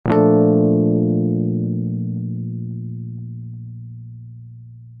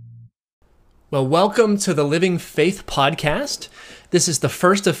Well, welcome to the Living Faith Podcast. This is the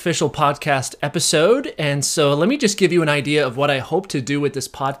first official podcast episode, and so let me just give you an idea of what I hope to do with this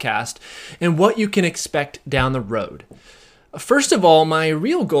podcast and what you can expect down the road. First of all, my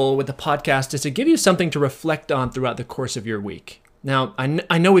real goal with the podcast is to give you something to reflect on throughout the course of your week. Now,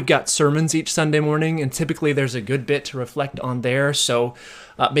 I know we've got sermons each Sunday morning, and typically there's a good bit to reflect on there, so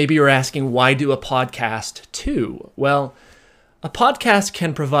maybe you're asking, why do a podcast too? Well, a podcast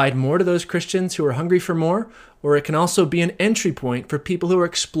can provide more to those Christians who are hungry for more, or it can also be an entry point for people who are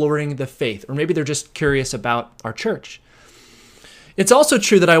exploring the faith, or maybe they're just curious about our church. It's also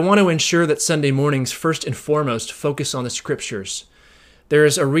true that I want to ensure that Sunday mornings, first and foremost, focus on the scriptures. There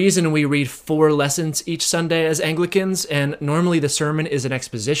is a reason we read 4 lessons each Sunday as Anglicans, and normally the sermon is an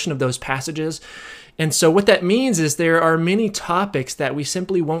exposition of those passages. And so what that means is there are many topics that we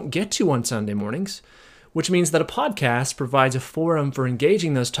simply won't get to on Sunday mornings, which means that a podcast provides a forum for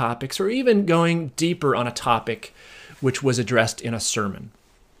engaging those topics or even going deeper on a topic which was addressed in a sermon.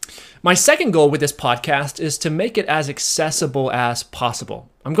 My second goal with this podcast is to make it as accessible as possible.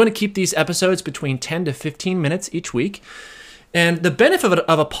 I'm going to keep these episodes between 10 to 15 minutes each week. And the benefit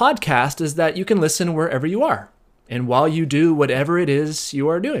of a podcast is that you can listen wherever you are and while you do whatever it is you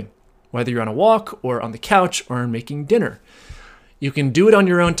are doing, whether you're on a walk or on the couch or making dinner. You can do it on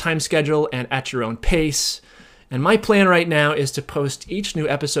your own time schedule and at your own pace. And my plan right now is to post each new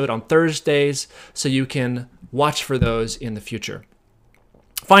episode on Thursdays so you can watch for those in the future.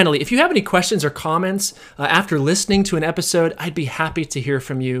 Finally, if you have any questions or comments after listening to an episode, I'd be happy to hear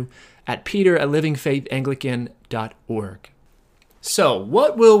from you at peter@livingfaithanglican.org. So,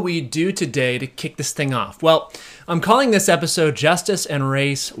 what will we do today to kick this thing off? Well, I'm calling this episode Justice and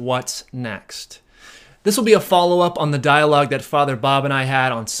Race, What's Next? This will be a follow-up on the dialogue that Father Bob and I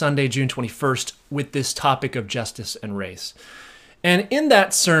had on Sunday, June 21st, with this topic of justice and race. And in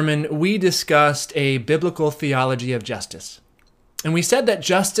that sermon, we discussed a biblical theology of justice. And we said that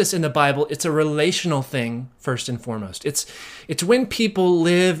justice in the Bible, it's a relational thing, first and foremost. It's when people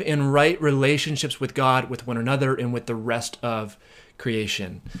live in right relationships with God, with one another, and with the rest of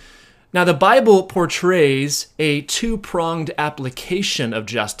creation. Now, the Bible portrays a two-pronged application of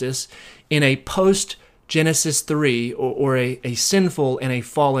justice in a post-Genesis 3, or a sinful and a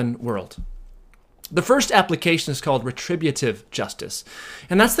fallen world. The first application is called retributive justice,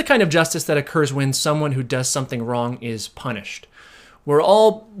 and that's the kind of justice that occurs when someone who does something wrong is punished. We're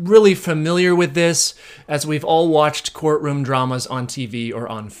all really familiar with this, as we've all watched courtroom dramas on TV or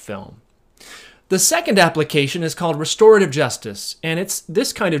on film. The second application is called restorative justice, and it's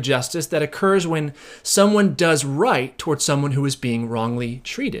this kind of justice that occurs when someone does right towards someone who is being wrongly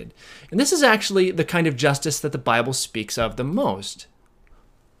treated. And this is actually the kind of justice that the Bible speaks of the most.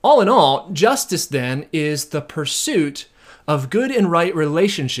 All in all, justice then is the pursuit of good and right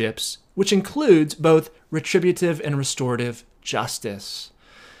relationships, which includes both retributive and restorative justice.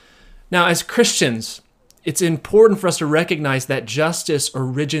 Now, as Christians, it's important for us to recognize that justice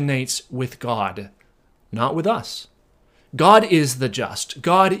originates with God, not with us. God is the just.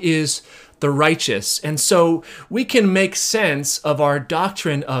 God is the righteous. And so we can make sense of our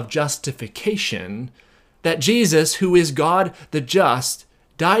doctrine of justification, that Jesus, who is God the just,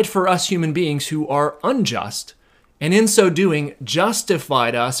 died for us human beings who are unjust, and in so doing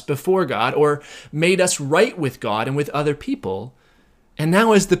justified us before God, or made us right with God and with other people. And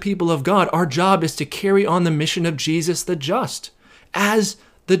now as the people of God, our job is to carry on the mission of Jesus the just, as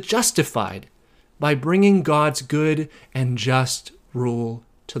the justified, by bringing God's good and just rule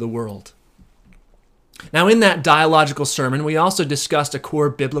to the world. Now, in that dialogical sermon, we also discussed a core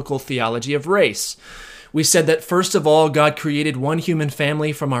biblical theology of race. We said that, first of all, God created one human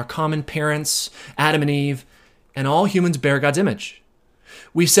family from our common parents, Adam and Eve, and all humans bear God's image.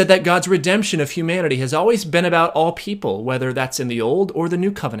 We said that God's redemption of humanity has always been about all people, whether that's in the Old or the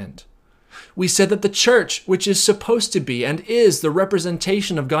New Covenant. We said that the church, which is supposed to be and is the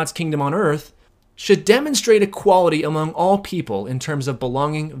representation of God's kingdom on earth, should demonstrate equality among all people in terms of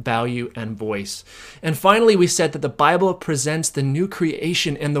belonging, value, and voice. And finally, we said that the Bible presents the new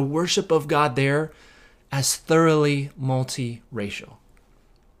creation and the worship of God there as thoroughly multiracial.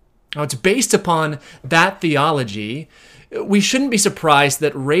 Now, it's based upon that theology. We shouldn't be surprised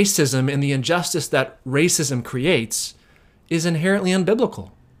that racism and the injustice that racism creates is inherently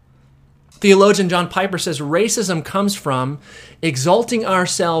unbiblical. Theologian John Piper says racism comes from exalting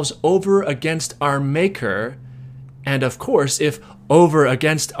ourselves over against our Maker, and of course, if over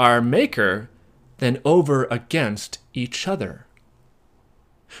against our Maker, then over against each other.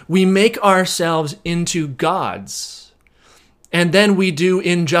 We make ourselves into gods, and then we do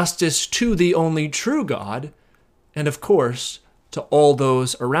injustice to the only true God, and of course, to all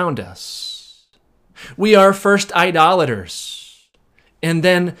those around us. We are first idolaters. And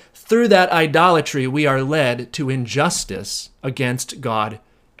then through that idolatry, we are led to injustice against God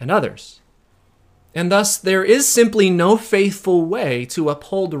and others. And thus, there is simply no faithful way to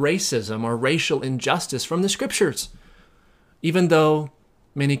uphold racism or racial injustice from the Scriptures, even though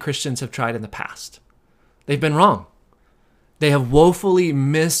many Christians have tried in the past. They've been wrong. They have woefully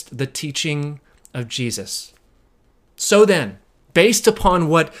missed the teaching of Jesus. So then, based upon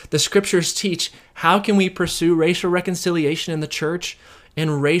what the Scriptures teach, how can we pursue racial reconciliation in the church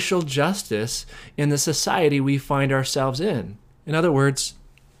and racial justice in the society we find ourselves in? In other words,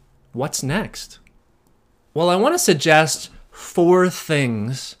 what's next? Well, I want to suggest 4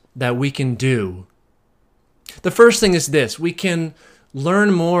 things that we can do. The first thing is this: we can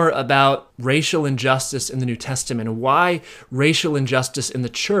learn more about racial injustice in the New Testament and why racial injustice in the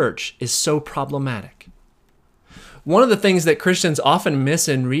church is so problematic. One of the things that Christians often miss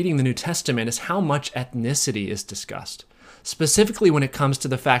in reading the New Testament is how much ethnicity is discussed, specifically when it comes to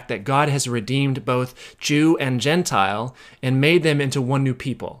the fact that God has redeemed both Jew and Gentile and made them into one new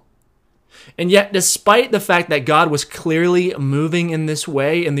people. And yet, despite the fact that God was clearly moving in this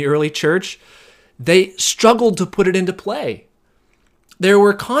way in the early church, they struggled to put it into play. There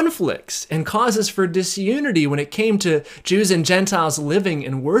were conflicts and causes for disunity when it came to Jews and Gentiles living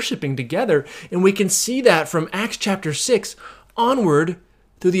and worshiping together, and we can see that from Acts chapter 6 onward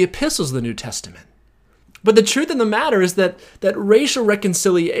through the epistles of the New Testament. But the truth of the matter is that racial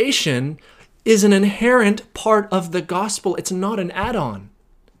reconciliation is an inherent part of the gospel. It's not an add-on.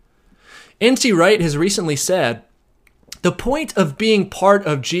 N.T. Wright has recently said, "The point of being part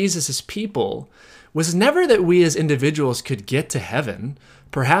of Jesus' people was never that we as individuals could get to heaven,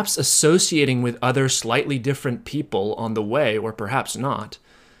 perhaps associating with other slightly different people on the way, or perhaps not.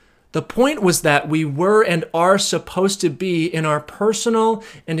 The point was that we were and are supposed to be in our personal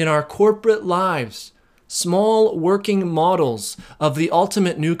and in our corporate lives, small working models of the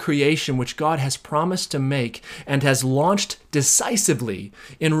ultimate new creation which God has promised to make and has launched decisively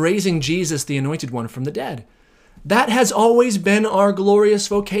in raising Jesus, the Anointed One, from the dead. That has always been our glorious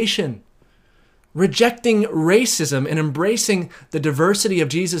vocation. Rejecting racism and embracing the diversity of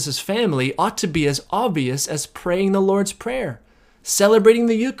Jesus' family ought to be as obvious as praying the Lord's Prayer, celebrating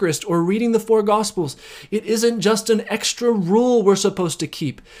the Eucharist, or reading the 4 Gospels. It isn't just an extra rule we're supposed to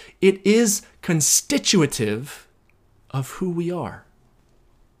keep. It is constitutive of who we are."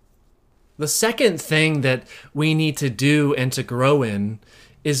 The second thing that we need to do and to grow in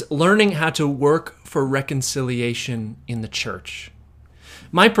is learning how to work for reconciliation in the church.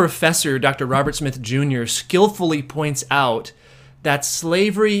 My professor, Dr. Robert Smith Jr., skillfully points out that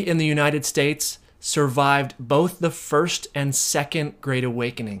slavery in the United States survived both the first and second Great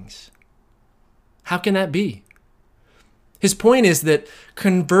Awakenings. How can that be? His point is that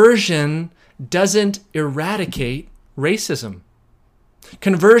conversion doesn't eradicate racism.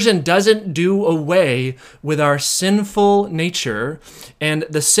 Conversion doesn't do away with our sinful nature and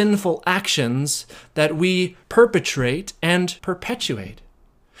the sinful actions that we perpetrate and perpetuate.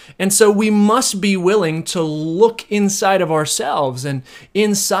 And so we must be willing to look inside of ourselves and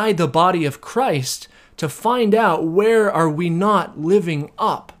inside the body of Christ to find out where are we not living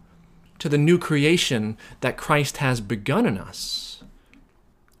up to the new creation that Christ has begun in us.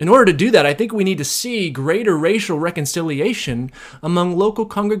 In order to do that, I think we need to see greater racial reconciliation among local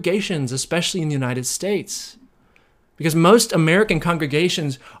congregations, especially in the United States. Because most American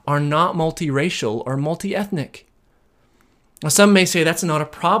congregations are not multiracial or multi-ethnic. Now, some may say that's not a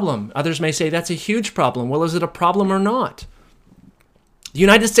problem. Others may say that's a huge problem. Well, is it a problem or not? The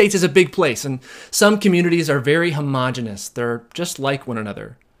United States is a big place, and some communities are very homogeneous. They're just like one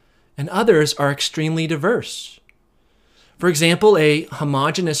another. And others are extremely diverse. For example, a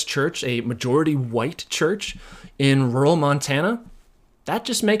homogeneous church, a majority white church in rural Montana, that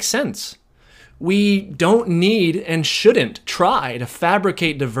just makes sense. We don't need and shouldn't try to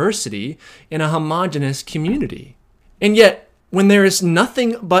fabricate diversity in a homogeneous community. And yet, when there is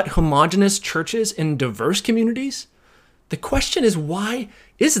nothing but homogeneous churches in diverse communities, the question is, why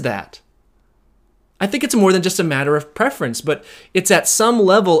is that? I think it's more than just a matter of preference, but it's at some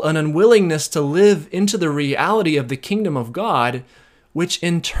level an unwillingness to live into the reality of the kingdom of God, which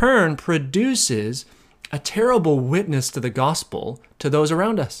in turn produces a terrible witness to the gospel to those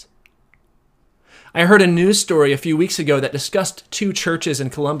around us. I heard a news story a few weeks ago that discussed 2 churches in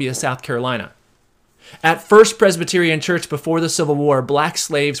Columbia, South Carolina. At First Presbyterian Church before the Civil War, black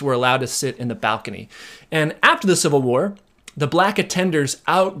slaves were allowed to sit in the balcony. And after the Civil War, the black attenders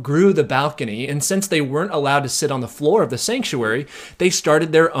outgrew the balcony, and since they weren't allowed to sit on the floor of the sanctuary, they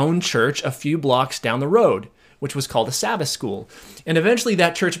started their own church a few blocks down the road, which was called a Sabbath school. And eventually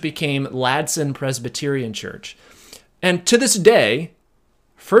that church became Ladson Presbyterian Church. And to this day,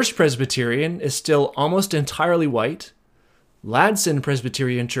 First Presbyterian is still almost entirely white. Ladson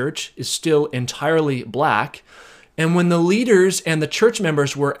Presbyterian Church is still entirely black. And when the leaders and the church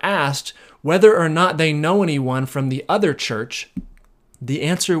members were asked whether or not they know anyone from the other church, the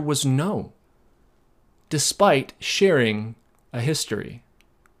answer was no, despite sharing a history.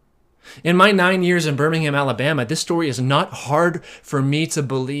 In my 9 years in Birmingham, Alabama, this story is not hard for me to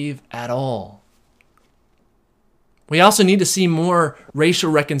believe at all. We also need to see more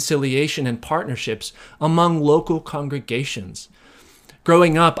racial reconciliation and partnerships among local congregations.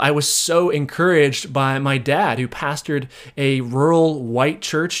 Growing up, I was so encouraged by my dad, who pastored a rural white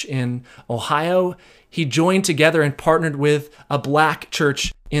church in Ohio. He joined together and partnered with a black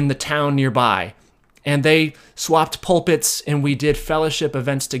church in the town nearby. And they swapped pulpits and we did fellowship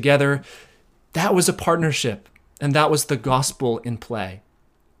events together. That was a partnership, and that was the gospel in play.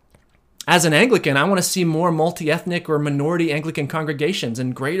 As an Anglican, I want to see more multi-ethnic or minority Anglican congregations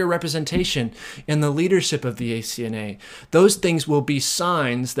and greater representation in the leadership of the ACNA. Those things will be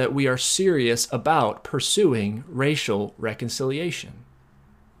signs that we are serious about pursuing racial reconciliation.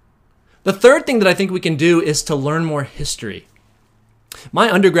 The third thing that I think we can do is to learn more history.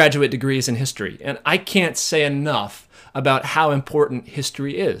 My undergraduate degree is in history, and I can't say enough about how important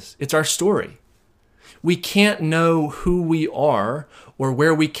history is. It's our story. We can't know who we are or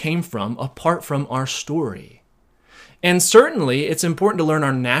where we came from apart from our story. And certainly, it's important to learn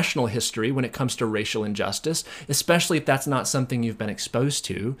our national history when it comes to racial injustice, especially if that's not something you've been exposed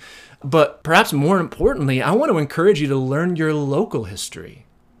to. But perhaps more importantly, I want to encourage you to learn your local history.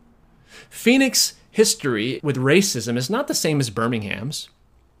 Phoenix history with racism is not the same as Birmingham's,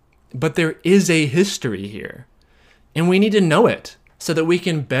 but there is a history here, and we need to know it so that we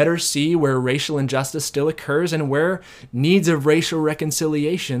can better see where racial injustice still occurs and where needs of racial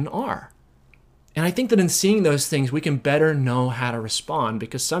reconciliation are. And I think that in seeing those things, we can better know how to respond,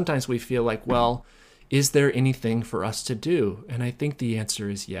 because sometimes we feel like, well, is there anything for us to do? And I think the answer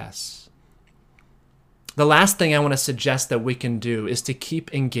is yes. The last thing I want to suggest that we can do is to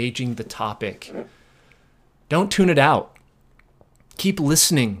keep engaging the topic. Don't tune it out. Keep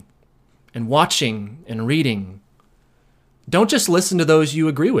listening and watching and reading. Don't just listen to those you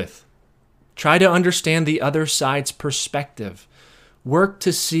agree with. Try to understand the other side's perspective. Work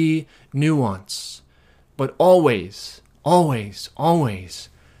to see nuance. But always, always, always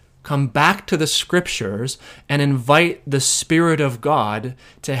come back to the scriptures and invite the Spirit of God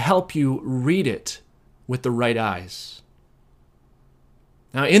to help you read it with the right eyes.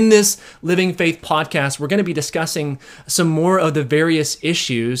 Now, in this Living Faith podcast, we're going to be discussing some more of the various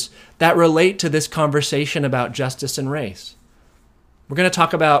issues that relate to this conversation about justice and race. We're going to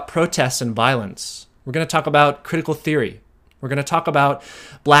talk about protests and violence. We're going to talk about critical theory. We're going to talk about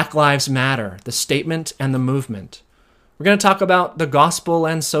Black Lives Matter, the statement and the movement. We're going to talk about the gospel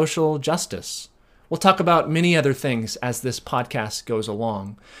and social justice. We'll talk about many other things as this podcast goes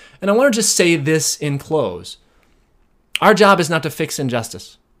along. And I want to just say this in close. Our job is not to fix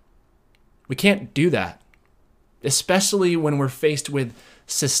injustice. We can't do that, especially when we're faced with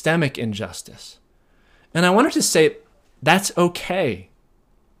systemic injustice. And I wanted to say that's okay.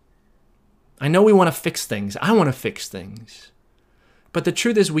 I know we want to fix things. I want to fix things. But the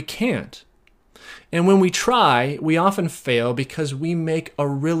truth is we can't. And when we try, we often fail because we make a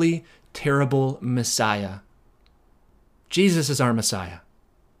really terrible Messiah. Jesus is our Messiah.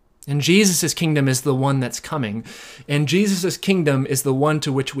 And Jesus' kingdom is the one that's coming. And Jesus' kingdom is the one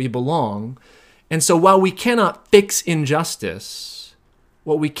to which we belong. And so while we cannot fix injustice,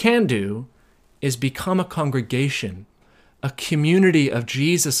 what we can do is become a congregation, a community of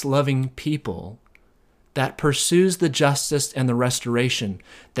Jesus-loving people that pursues the justice and the restoration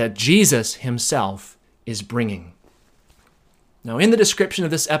that Jesus himself is bringing. Now, in the description of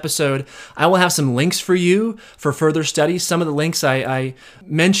this episode, I will have some links for you for further study. Some of the links I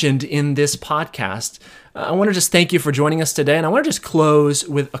mentioned in this podcast. I want to just thank you for joining us today, and I want to just close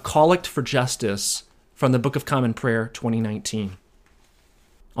with a collect for justice from the Book of Common Prayer 2019.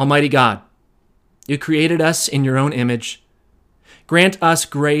 Almighty God, you created us in your own image. Grant us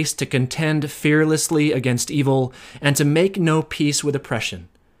grace to contend fearlessly against evil and to make no peace with oppression.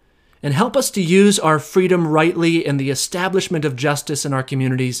 And help us to use our freedom rightly in the establishment of justice in our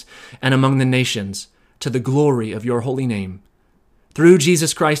communities and among the nations, to the glory of your holy name. Through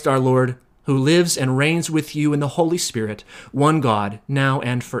Jesus Christ our Lord, who lives and reigns with you in the Holy Spirit, one God, now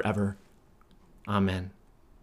and forever. Amen.